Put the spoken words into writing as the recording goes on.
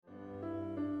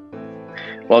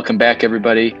Welcome back,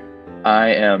 everybody. I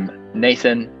am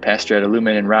Nathan, pastor at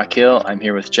Illumin in Rock Hill. I'm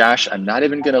here with Josh. I'm not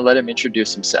even going to let him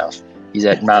introduce himself. He's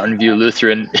at Mountain View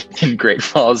Lutheran in Great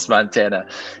Falls, Montana.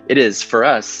 It is, for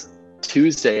us,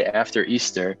 Tuesday after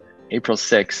Easter, April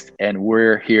 6th, and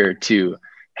we're here to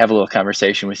have a little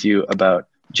conversation with you about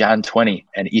John 20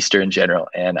 and Easter in general,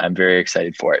 and I'm very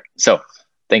excited for it. So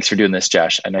thanks for doing this,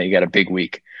 Josh. I know you got a big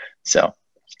week. So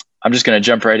I'm just going to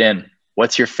jump right in.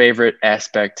 What's your favorite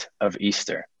aspect of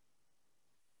Easter?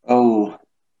 Oh,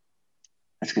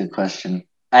 that's a good question.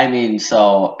 And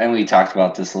we talked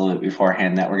about this a little bit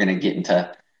beforehand, that we're going to get into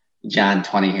John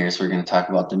 20 here. So we're going to talk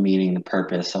about the meaning, the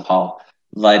purpose of how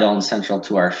vital and central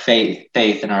to our faith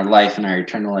in our life and our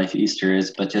eternal life Easter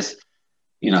is. But just,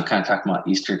 kind of talking about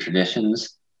Easter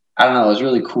traditions. I don't know. It was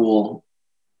really cool,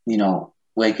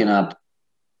 waking up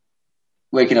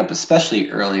especially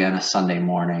early on a Sunday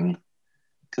morning,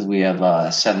 because we have a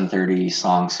 7:30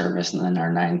 song service and then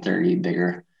our 9:30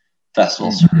 bigger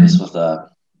festival service with a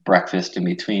breakfast in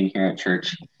between here at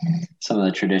church. Some of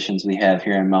the traditions we have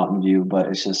here in Mountain View, but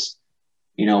it's just,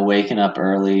 waking up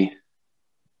early,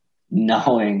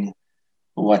 knowing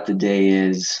what the day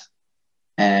is.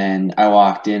 And I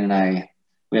walked in and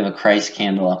we have a Christ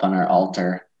candle up on our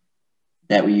altar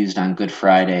that we used on Good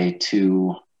Friday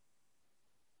to,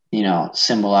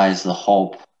 symbolize the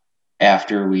hope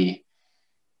after we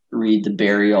read the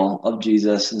burial of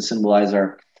Jesus and symbolize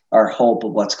our hope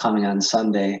of what's coming on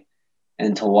Sunday.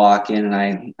 And to walk in,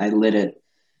 and I lit it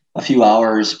a few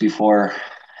hours before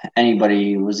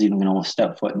anybody was even going to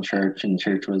step foot in church, and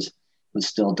church was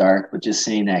still dark. But just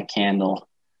seeing that candle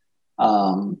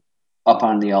up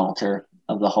on the altar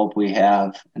of the hope we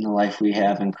have and the life we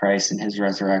have in Christ and his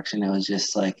resurrection, it was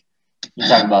just like, you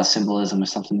talk about symbolism of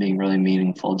something being really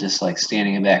meaningful. Just like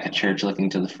standing back at church, looking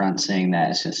to the front, saying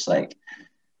that, it's just like,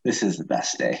 this is the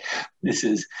best day. This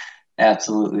is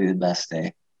absolutely the best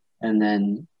day. And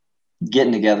then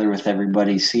getting together with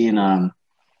everybody, seeing a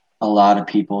lot of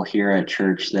people here at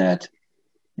church that,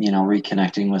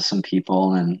 reconnecting with some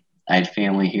people, and I had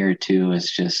family here too.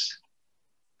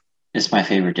 It's my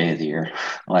favorite day of the year.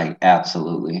 Like,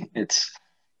 absolutely. It's,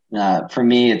 for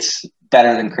me, it's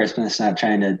better than Christmas. Not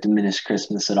trying to diminish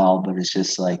Christmas at all, but it's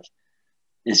just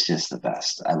the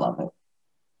best. I love it.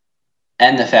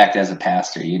 And the fact, as a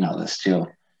pastor, this too,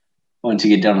 once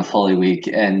you get done with Holy Week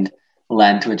and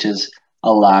Lent, which is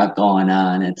a lot going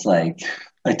on, it's like,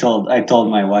 I told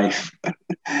my wife,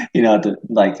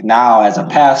 now as a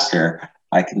pastor,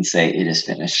 I can say it is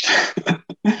finished,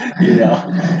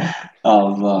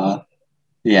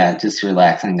 just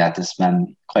relaxing. Got to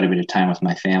spend quite a bit of time with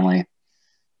my family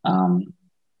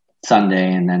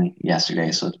Sunday and then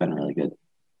yesterday. So it's been really good.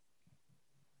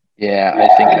 Yeah, I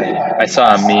think I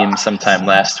saw a meme sometime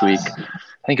last week.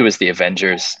 I think it was the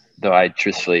Avengers, though I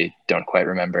truthfully don't quite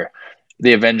remember.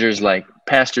 The Avengers, like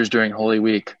pastors during Holy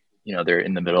Week, they're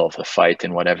in the middle of a fight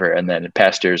and whatever. And then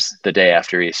pastors the day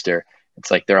after Easter, it's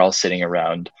like they're all sitting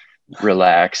around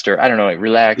relaxed, or I don't know,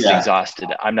 relaxed, exhausted.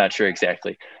 I'm not sure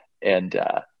exactly. And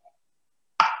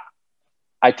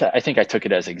I think I took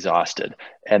it as exhausted.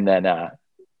 And then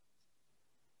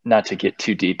not to get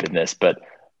too deep in this, but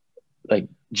like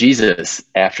Jesus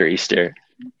after Easter,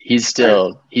 he's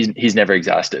never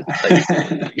exhausted. Like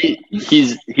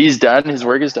he's done, his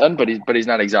work is done, but he's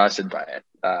not exhausted by it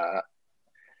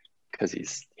because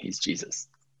he's Jesus.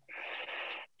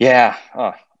 Yeah.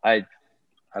 Oh, I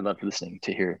love listening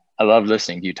to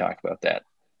you talk about that.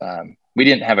 We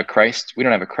don't have a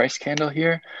Christ candle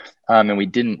here, and we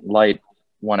didn't light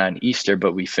one on Easter,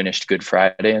 but we finished Good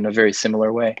Friday in a very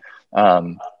similar way,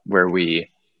 where we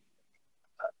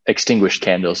extinguished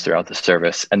candles throughout the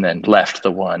service and then left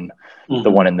the one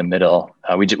in the middle.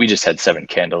 We just had 7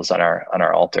 candles on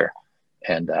our altar,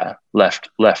 and left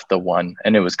the one,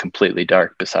 and it was completely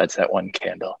dark besides that one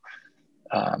candle.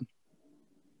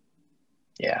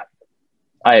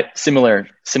 I similar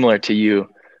to you,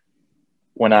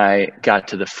 when I got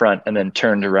to the front and then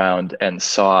turned around and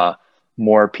saw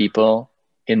more people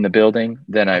in the building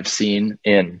than I've seen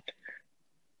in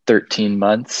 13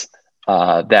 months.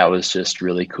 That was just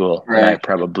really cool. Right.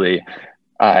 And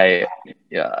I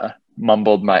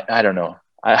mumbled I don't know.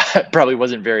 I probably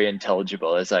wasn't very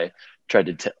intelligible as I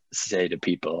tried to say to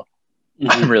people,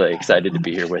 I'm really excited to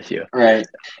be here with you. Right.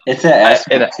 It's that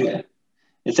aspect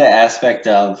It's that aspect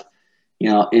of,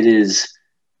 it is,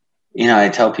 I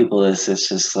tell people this, it's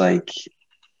just like,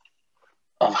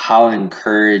 of how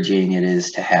encouraging it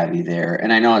is to have you there.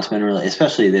 And I know it's been really,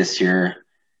 especially this year,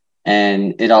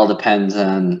 and it all depends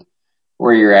on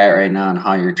where you're at right now and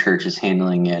how your church is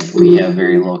handling it. We have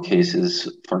very low cases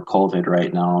for COVID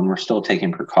right now, and we're still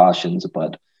taking precautions,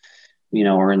 but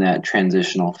we're in that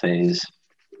transitional phase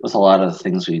with a lot of the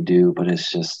things we do, but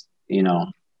it's just,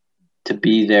 to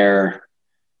be there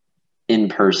in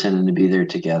person and to be there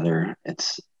together.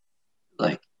 It's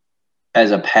like,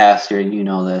 as a pastor,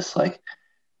 this, like,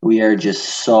 we are just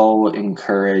so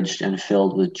encouraged and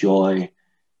filled with joy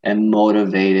and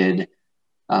motivated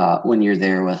when you're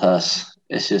there with us.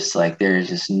 It's just like, there's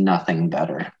just nothing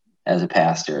better as a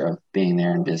pastor of being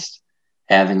there and just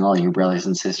having all your brothers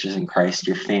and sisters in Christ,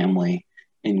 your family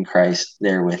in Christ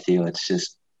there with you. It's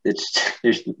just,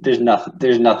 there's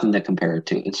nothing to compare it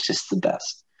to. It's just the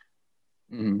best.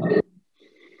 Mm-hmm.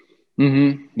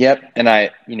 Mm-hmm. Yep. And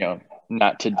I,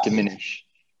 not to diminish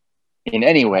in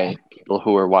any way people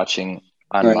who are watching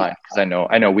online, because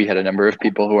I know we had a number of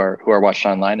people who are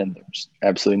watching online, and there's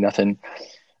absolutely nothing.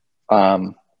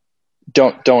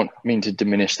 Don't mean to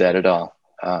diminish that at all.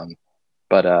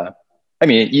 But I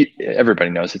mean,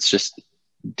 everybody knows it's just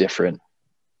different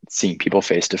seeing people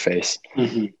face to face.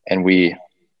 And we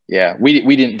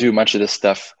didn't do much of this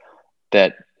stuff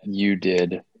that you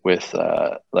did with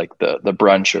like the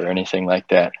brunch or anything like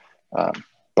that.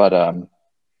 But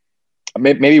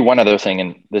maybe one other thing,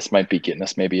 and this might be getting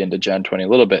us maybe into John 20 a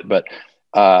little bit, but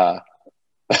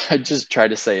I just try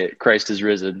to say it, Christ is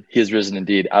risen. He is risen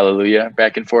indeed. Alleluia.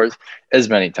 Back and forth as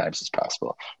many times as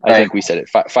possible. Right. I think we said it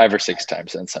 5 or 6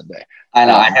 times on Sunday. I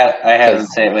know. I had to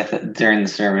say it during the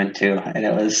sermon too. And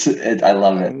I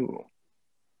love it. Ooh.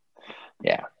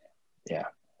 Yeah. Yeah.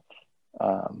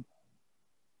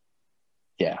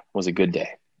 Yeah. It was a good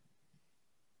day.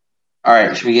 All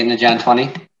right. Should we get into John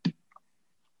 20?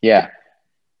 Yeah.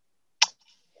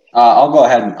 I'll go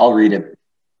ahead and I'll read it.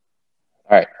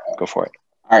 All right. Go for it.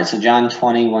 All right, so John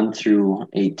 21 through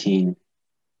 18.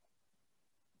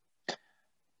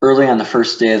 Early on the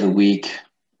first day of the week,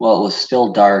 while it was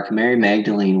still dark, Mary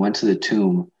Magdalene went to the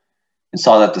tomb and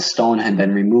saw that the stone had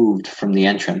been removed from the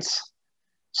entrance.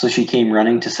 So she came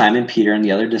running to Simon Peter and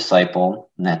the other disciple,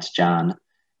 and that's John,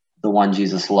 the one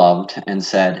Jesus loved, and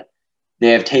said, "They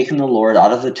have taken the Lord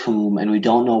out of the tomb, and we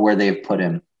don't know where they have put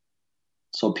him."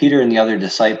 So Peter and the other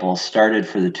disciple started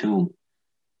for the tomb.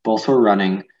 Both were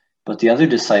running, but the other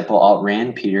disciple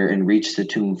outran Peter and reached the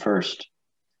tomb first.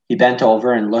 He bent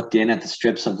over and looked in at the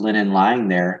strips of linen lying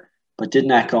there, but did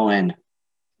not go in.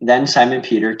 Then Simon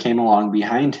Peter came along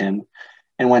behind him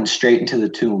and went straight into the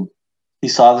tomb. He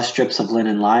saw the strips of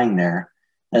linen lying there,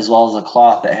 as well as a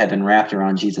cloth that had been wrapped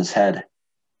around Jesus' head.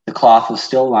 The cloth was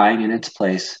still lying in its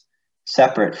place,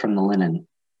 separate from the linen.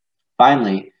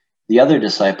 Finally, the other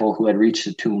disciple who had reached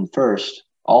the tomb first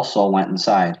also went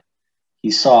inside. He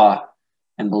saw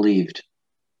and believed.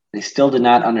 They still did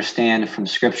not understand from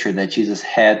Scripture that Jesus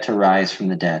had to rise from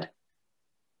the dead.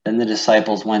 Then the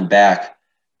disciples went back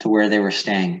to where they were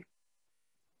staying.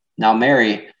 Now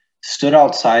Mary stood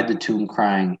outside the tomb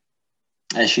crying.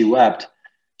 As she wept,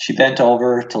 she bent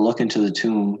over to look into the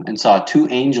tomb and saw 2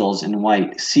 angels in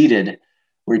white seated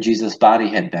where Jesus' body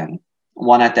had been,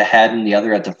 one at the head and the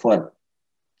other at the foot.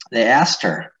 They asked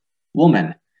her,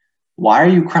 "Woman, why are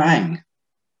you crying?"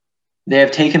 "They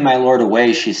have taken my Lord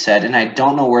away," she said, "and I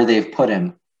don't know where they've put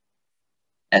him."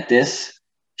 At this,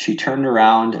 she turned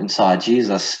around and saw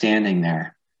Jesus standing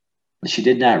there, but she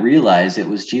did not realize it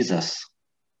was Jesus.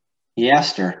 He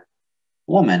asked her,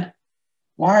 "Woman,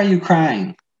 why are you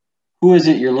crying? Who is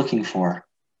it you're looking for?"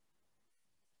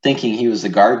 Thinking he was the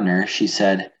gardener, she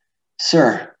said,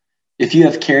 "Sir, if you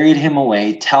have carried him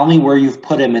away, tell me where you've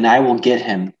put him and I will get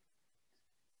him."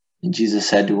 And Jesus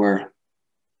said to her,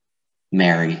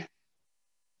 "Mary."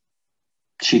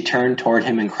 She turned toward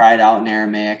him and cried out in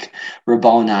Aramaic,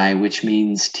 "Rabboni," which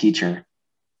means teacher.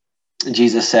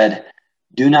 Jesus said,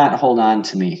 "Do not hold on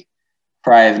to me,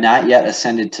 for I have not yet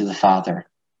ascended to the Father.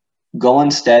 Go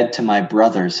instead to my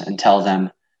brothers and tell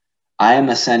them, I am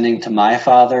ascending to my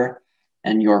Father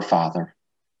and your Father,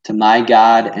 to my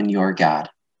God and your God."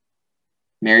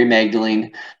 Mary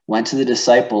Magdalene went to the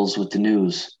disciples with the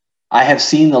news, "I have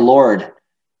seen the Lord,"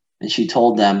 and she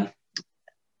told them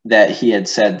that he had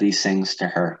said these things to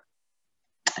her.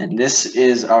 And this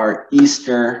is our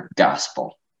Easter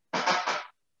Gospel.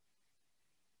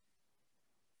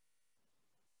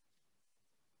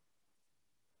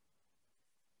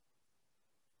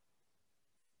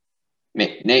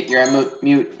 Nate, you're on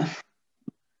mute.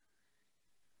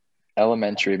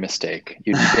 Elementary mistake.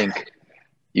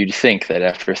 You'd think that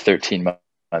after 13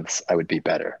 months I would be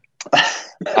better.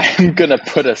 I'm gonna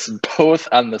put us both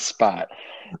on the spot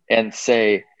and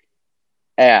say,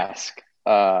 ask.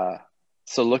 So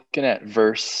looking at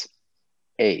verse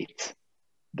 8,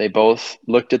 they both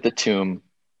looked at the tomb.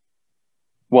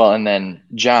 Well, and then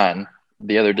John,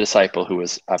 the other disciple, who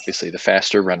was obviously the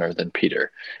faster runner than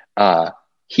Peter,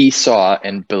 he saw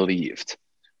and believed.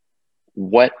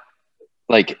 What,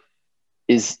 like,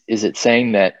 is it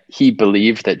saying that he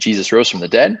believed that Jesus rose from the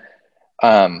dead?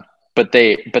 But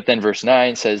then verse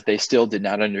 9 says they still did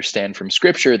not understand from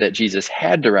scripture that Jesus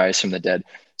had to rise from the dead.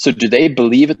 So do they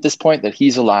believe at this point that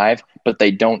he's alive, but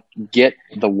they don't get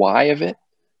the why of it?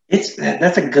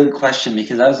 That's a good question,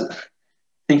 because I was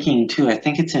thinking too, I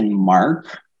think it's in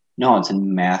Mark. No, it's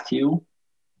in Matthew.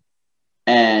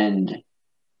 And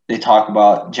they talk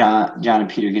about John and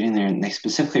Peter getting there, and they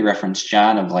specifically reference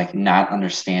John of like not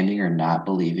understanding or not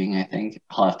believing, I think.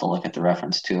 I'll have to look at the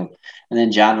reference too. And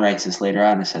then John writes this later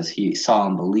on and says he saw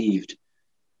and believed.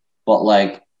 But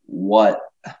like what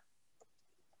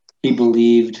he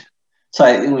believed. So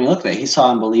when you look at it, he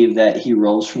saw and believed that he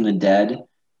rose from the dead,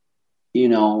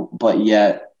 but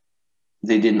yet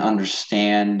they didn't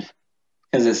understand,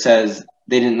 because it says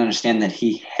they didn't understand that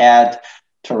he had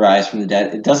to rise from the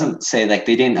dead. It doesn't say like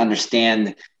they didn't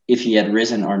understand if he had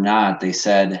risen or not. They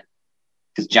said,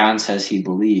 because John says he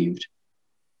believed,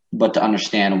 but to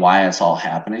understand why it's all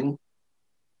happening.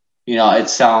 It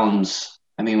sounds,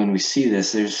 when we see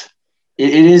this, it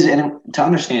is, and to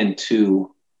understand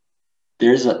too,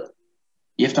 you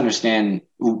have to understand,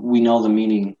 we know the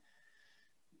meaning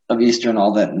of Easter and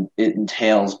all that it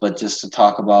entails, but just to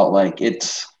talk about like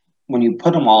it's, when you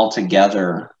put them all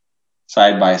together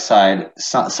side by side,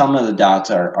 some of the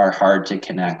dots are hard to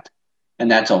connect,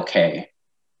 and that's okay.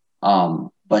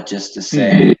 But just to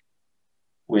say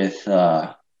with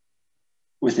the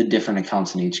different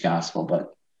accounts in each gospel.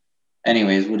 But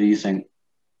anyways, what do you think?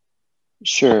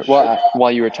 Sure. Well,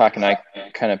 while you were talking, I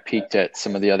kind of peeked at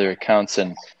some of the other accounts,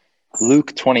 and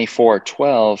Luke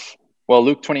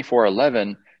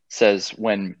 24:11 says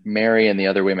when Mary and the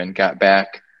other women got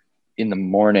back in the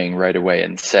morning right away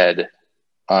and said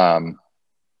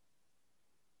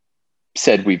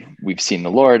we've seen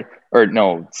the Lord, or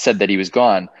no, said that he was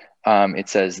gone. It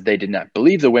says they did not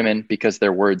believe the women because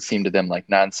their words seemed to them like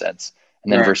nonsense.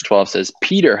 And then Right. Verse 12 says,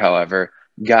 Peter, however,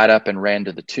 got up and ran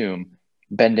to the tomb.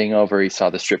 Bending over, he saw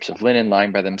the strips of linen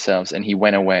lying by themselves, and he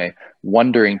went away,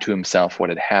 wondering to himself what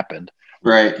had happened.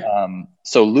 Right.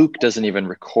 So Luke doesn't even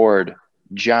record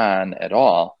John at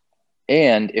all.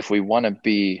 And if we want to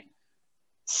be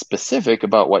specific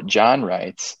about what John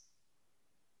writes,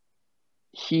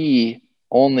 he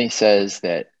only says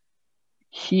that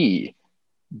he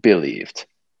believed.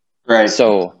 Right.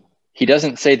 So he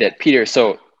doesn't say that Peter,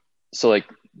 so like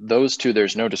those two,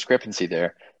 there's no discrepancy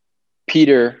there.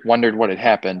 Peter wondered what had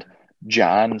happened.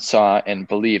 John saw and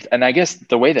believed. And I guess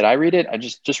the way that I read it, I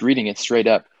just reading it straight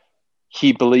up,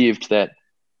 he believed that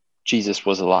Jesus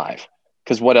was alive.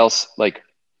 Because what else, like,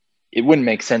 it wouldn't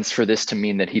make sense for this to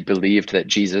mean that he believed that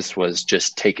Jesus was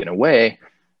just taken away.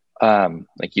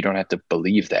 Like, you don't have to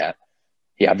believe that.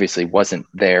 He obviously wasn't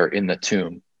there in the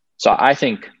tomb. So I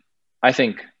think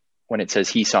when it says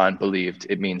he saw and believed,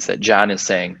 it means that John is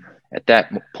saying at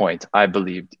that point, I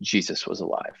believed Jesus was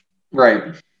alive.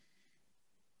 Right.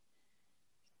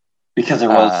 Because there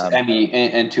was,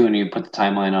 and too, when you put the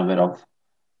timeline of it, of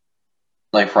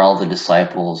like for all the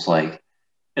disciples, like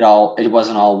it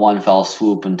wasn't all one fell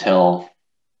swoop until,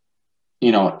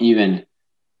 even,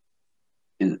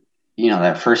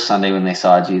 that first Sunday when they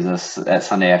saw Jesus, that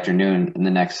Sunday afternoon, in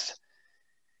the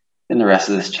rest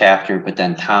of this chapter, but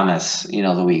then Thomas,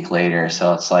 the week later.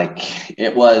 So it's like,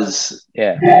 it was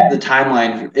the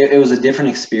timeline. It was a different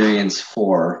experience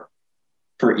for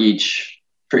each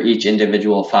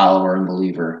individual follower and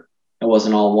believer. It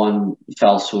wasn't all one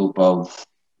fell swoop of,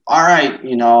 all right,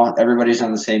 everybody's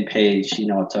on the same page.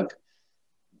 It took,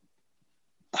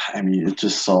 it's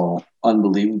just so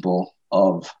unbelievable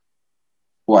of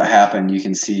what happened. You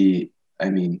can see,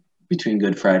 between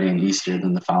Good Friday and Easter,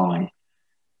 then the following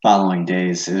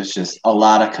days, it was just a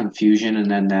lot of confusion, and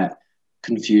then that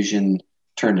confusion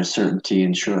turned to certainty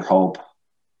and sure hope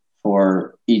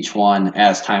for each one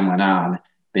as time went on,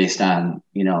 based on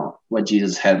what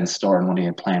Jesus had in store and what he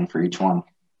had planned for each one.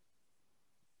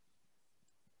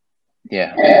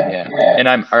 Yeah.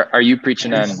 And are you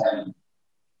preaching on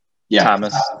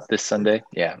Thomas this Sunday?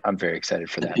 Yeah, I'm very excited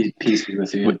for that. Peace be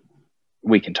with you.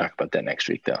 We can talk about that next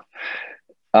week, though.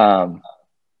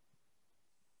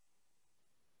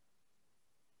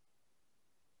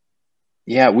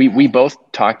 Yeah, we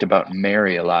both talked about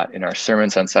Mary a lot in our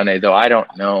sermons on Sunday, though I don't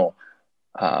know.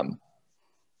 I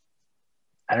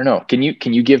don't know. Can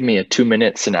you give me a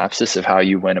 2-minute synopsis of how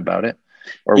you went about it?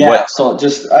 Or what? So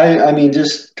just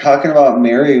just talking about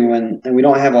Mary, and we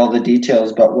don't have all the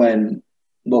details, but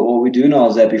what we do know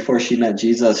is that before she met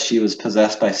Jesus, she was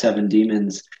possessed by 7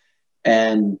 demons,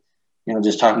 and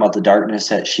just talking about the darkness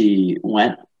that she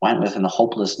went with and the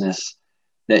hopelessness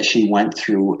that she went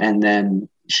through, and then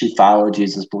she followed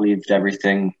Jesus, believed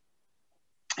everything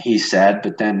he said,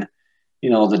 but then,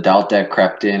 the doubt that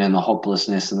crept in and the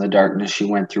hopelessness and the darkness she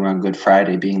went through on Good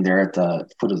Friday, being there at the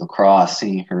foot of the cross,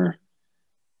 seeing her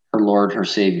Lord, her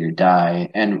Savior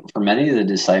die. And for many of the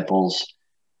disciples,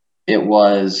 it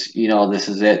was, this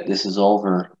is it, this is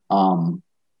over.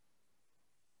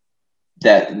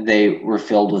 That they were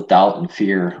filled with doubt and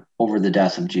fear over the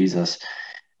death of Jesus.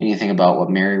 Anything about what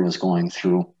Mary was going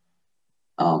through.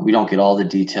 We don't get all the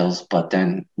details, but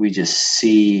then we just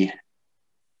see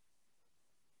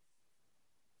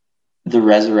the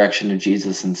resurrection of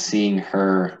Jesus and seeing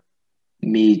her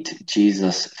meet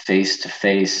Jesus face to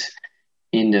face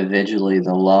individually,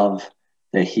 the love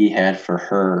that he had for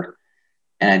her.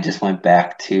 And I just went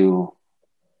back to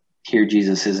here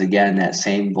Jesus is again, that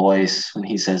same voice when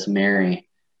he says, Mary,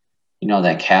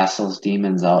 that casts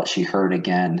demons out, she heard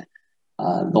again.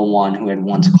 The one who had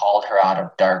once called her out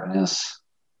of darkness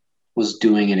was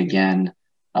doing it again.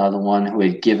 The one who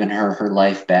had given her her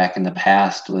life back in the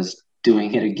past was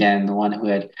doing it again. The one who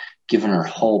had given her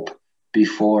hope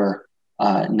before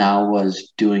now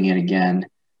was doing it again.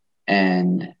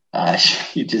 And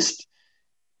you just,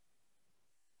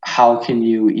 how can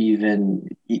you even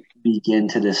begin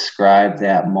to describe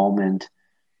that moment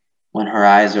when her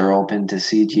eyes are open to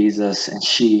see Jesus and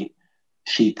she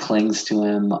clings to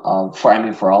him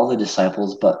for all the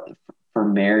disciples, but for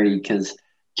Mary, because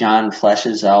John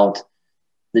fleshes out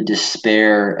the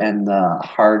despair and the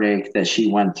heartache that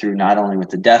she went through, not only with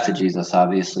the death of Jesus,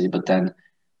 obviously, but then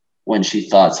when she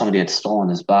thought somebody had stolen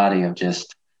his body, of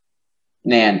just,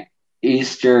 man,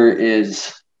 Easter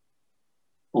is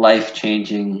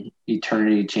life-changing,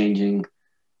 eternity-changing,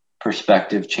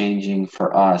 perspective-changing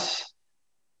for us.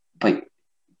 But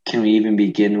can we even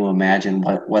begin to imagine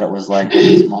what it was like, what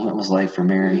this moment was like for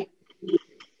Mary?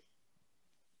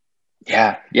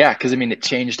 Yeah, because it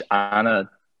changed on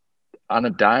a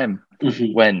dime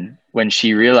when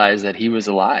she realized that he was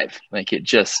alive. Like, it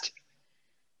just,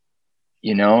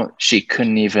 she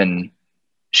couldn't even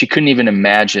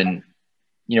imagine.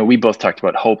 We both talked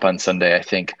about hope on Sunday. I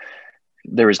think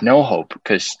there was no hope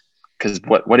because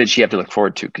what did she have to look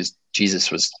forward to? Because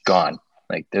Jesus was gone.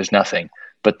 Like, there's nothing.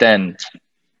 But then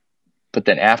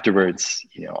afterwards,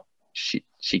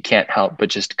 she can't help but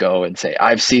just go and say,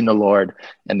 I've seen the Lord.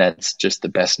 And that's just the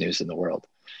best news in the world.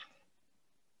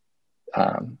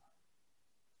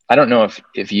 I don't know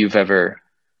if you've ever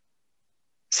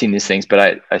seen these things,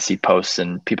 but I see posts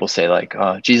and people say like,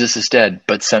 oh, Jesus is dead,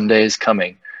 but Sunday is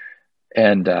coming.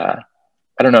 And I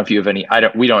don't know if you have any,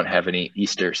 we don't have any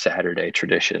Easter Saturday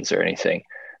traditions or anything,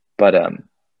 but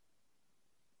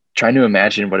trying to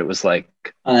imagine what it was like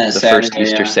the Saturday, first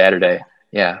Easter Saturday.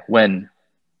 Yeah. When,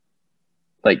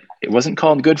 like, it wasn't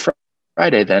called Good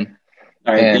Friday then.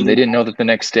 And they didn't know that the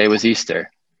next day was Easter.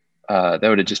 That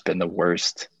would have just been the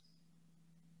worst.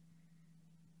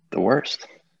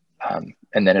 And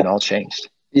then it all changed.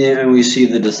 Yeah, and we see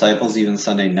the disciples even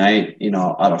Sunday night,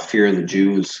 out of fear of the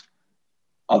Jews,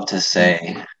 up to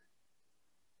say,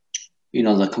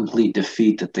 the complete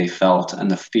defeat that they felt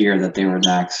and the fear that they were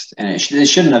next. And it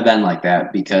shouldn't have been like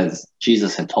that, because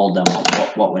Jesus had told them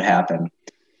what would happen.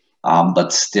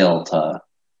 But still to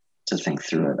think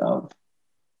through it of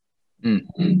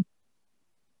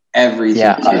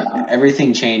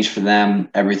everything changed for them.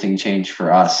 Everything changed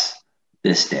for us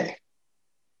this day.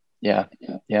 Yeah.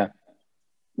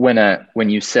 When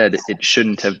you said it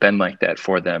shouldn't have been like that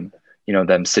for them,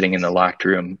 them sitting in the locked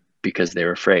room because they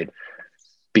were afraid,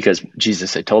 because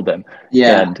Jesus had told them.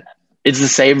 Yeah. And it's the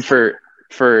same for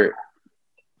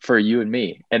you and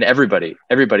me and everybody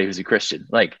who's a Christian.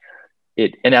 Like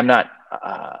it, and I'm not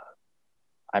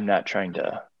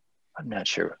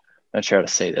sure how to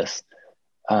say this.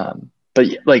 But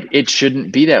like, it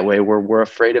shouldn't be that way where we're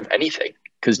afraid of anything,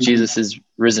 because Jesus is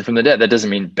risen from the dead. That doesn't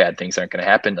mean bad things aren't going to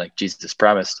happen. Like, Jesus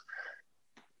promised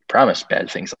bad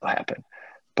things will happen.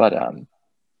 But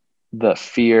the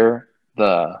fear,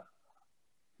 the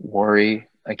worry,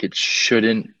 like, it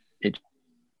shouldn't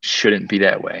be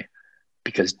that way,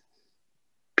 because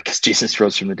Jesus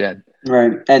rose from the dead.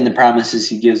 Right. And the promises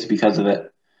he gives because of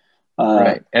it.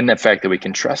 Right. And the fact that we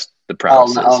can trust the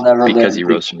promises because he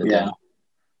rose from the dead.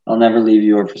 I'll never leave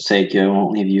you or forsake you. I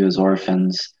won't leave you as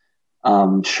orphans.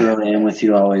 Surely I am with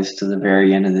you always to the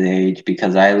very end of the age.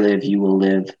 Because I live, you will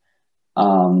live.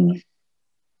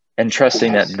 And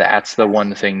trusting that that's the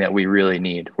one thing that we really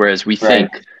need. Whereas we think,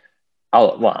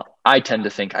 I tend to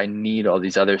think I need all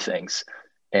these other things.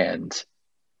 And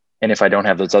if I don't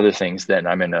have those other things, then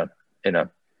I'm in a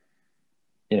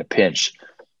pinch.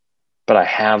 But I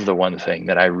have the one thing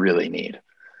that I really need.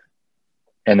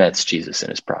 And that's Jesus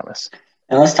and his promise.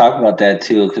 And let's talk about that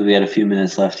too, because we had a few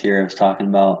minutes left here. I was talking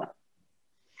about,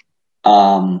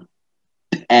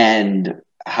 and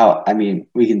how, I mean,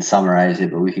 we can summarize it,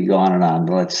 but we could go on and on.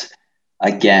 But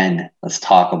let's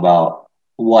talk about,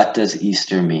 what does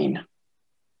Easter mean?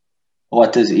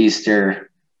 What does Easter,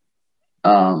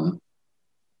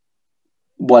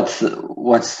 what's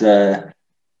the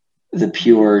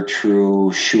pure,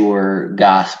 true, sure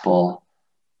gospel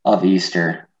of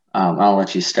Easter? I'll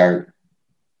let you start.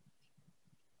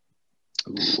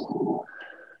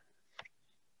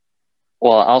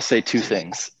 Well, I'll say two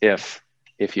things if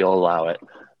you'll allow it.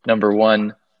 Number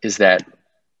one is that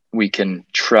we can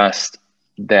trust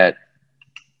that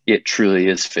it truly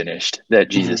is finished, that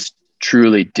Jesus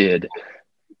truly did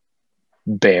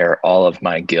bear all of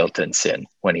my guilt and sin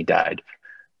when he died,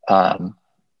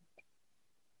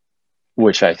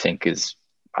 which I think is,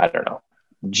 I don't know,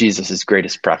 Jesus's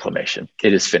greatest proclamation.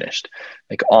 It is finished.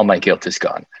 Like, all my guilt is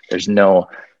gone. There's no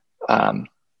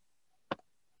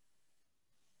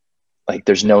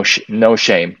there's no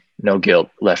shame, no guilt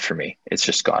left for me. It's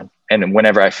just gone. And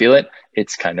whenever I feel it,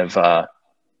 it's a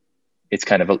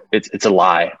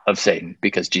lie of Satan,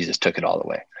 because Jesus took it all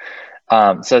away.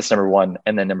 So that's number one.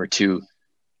 And then number two,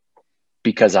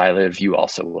 because I live, you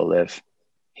also will live,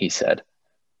 he said.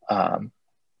 And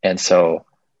so,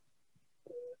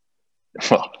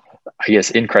 well, I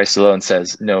guess in Christ alone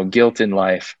says, no guilt in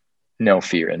life, no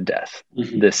fear in death.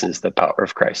 Mm-hmm. This is the power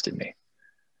of Christ in me.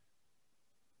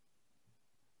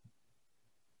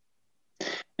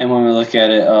 And when we look at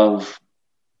it of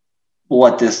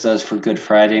what this does for Good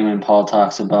Friday, when Paul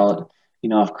talks about,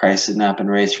 if Christ had not been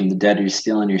raised from the dead, you're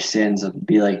still in your sins, it would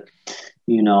be like,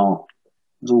 the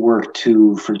work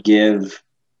to forgive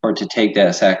or to take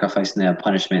that sacrifice and that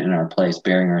punishment in our place,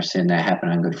 bearing our sin, that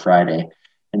happened on Good Friday.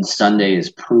 And Sunday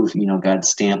is proof, God's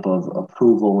stamp of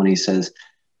approval when he says,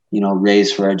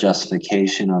 raised for our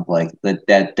justification, of like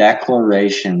that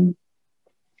declaration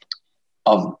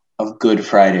of Good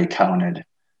Friday counted,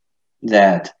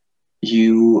 that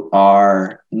you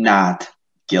are not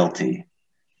guilty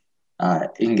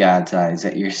in God's eyes,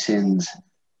 that your sins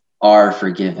are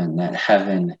forgiven, that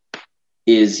heaven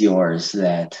is yours,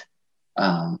 that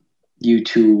you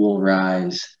too will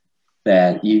rise,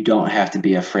 that you don't have to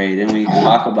be afraid. And we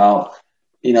talk about,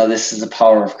 this is the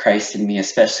power of Christ in me,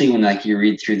 especially when you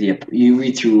read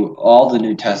through all the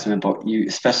New Testament, but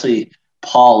especially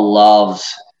Paul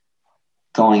loves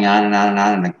going on and on and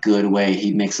on in a good way.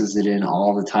 He mixes it in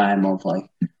all the time of like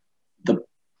the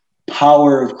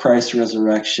power of Christ's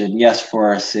resurrection. Yes, for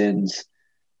our sins.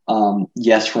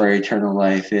 Yes, for our eternal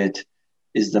life. It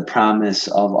is the promise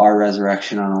of our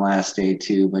resurrection on the last day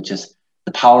too, but just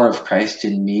the power of Christ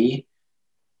in me.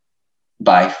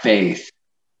 By faith,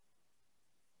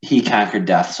 he conquered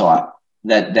death. So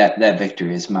that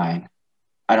victory is mine.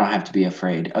 I don't have to be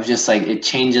afraid of, just like, it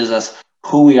changes us,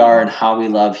 who we are and how we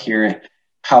love here,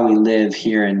 how we live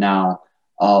here and now,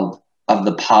 of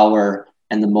the power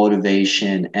and the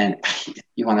motivation, and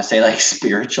you want to say like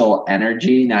spiritual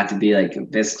energy, not to be like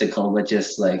mystical, but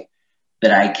just like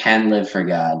that I can live for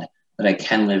God, that I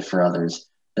can live for others,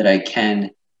 that I can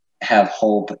have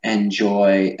hope and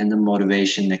joy and the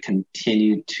motivation to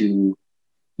continue to,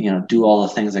 do all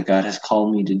the things that God has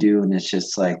called me to do. And it's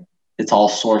just like, it's all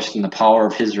sourced in the power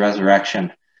of his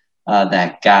resurrection,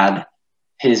 that God,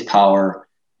 his power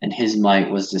and his might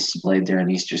was displayed there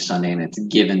on Easter Sunday, and it's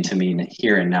given to me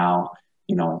here and now,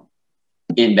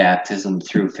 in baptism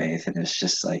through faith. And it's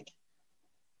just like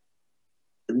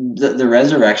the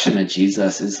resurrection of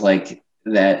Jesus is like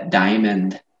that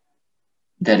diamond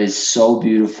that is so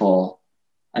beautiful.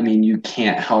 I mean, you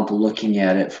can't help looking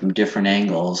at it from different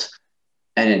angles,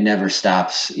 and it never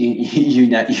stops. You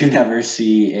never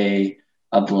see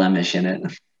a blemish in it.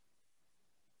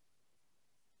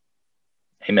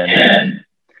 Amen.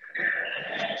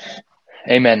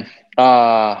 Amen.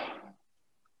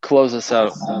 Close us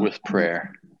out with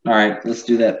prayer. All right, let's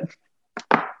do that.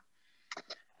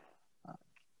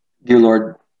 Dear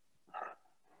Lord,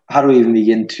 how do we even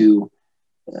begin to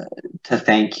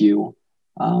thank you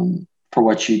for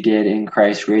what you did in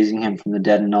Christ, raising him from the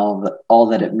dead, and all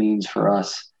that it means for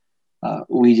us?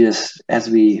 We just, as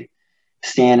we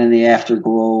stand in the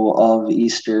afterglow of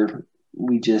Easter,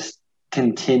 we just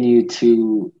continue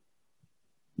to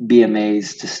be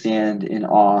amazed, to stand in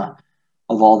awe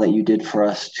of all that you did for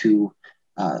us, to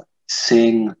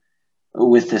sing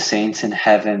with the saints in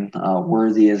heaven,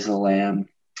 worthy is the Lamb,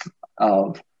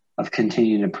 of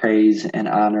continuing to praise and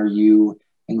honor you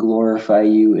and glorify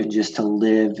you, and just to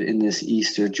live in this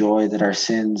Easter joy that our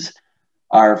sins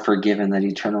are forgiven, that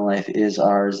eternal life is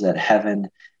ours, that heaven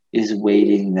is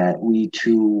waiting, that we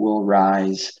too will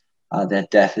rise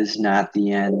that death is not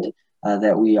the end,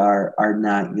 that we are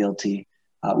not guilty.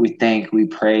 We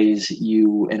praise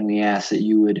you, and we ask that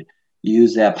you would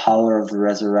use that power of the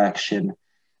resurrection,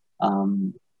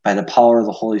 by the power of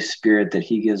the Holy Spirit that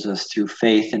he gives us through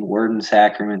faith and word and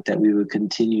sacrament, that we would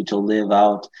continue to live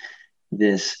out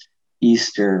this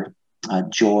Easter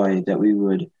joy, that we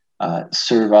would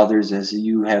serve others as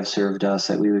you have served us,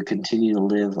 that we would continue to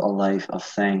live a life of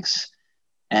thanks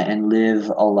and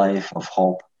live a life of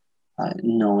hope,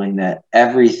 knowing that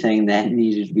everything that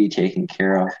needed to be taken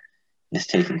care of is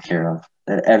taken care of,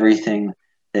 that everything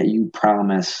that you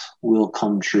promise will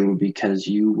come true because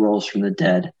you rose from the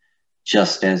dead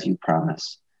just as you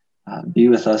promised. Be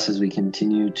with us as we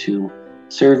continue to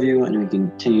serve you and we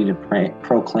continue to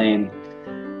proclaim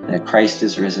that Christ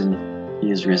is risen. He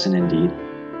is risen indeed.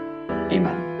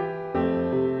 Amen.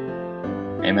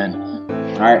 Amen.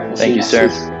 All right. Thank you, sir.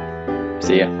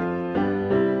 See ya.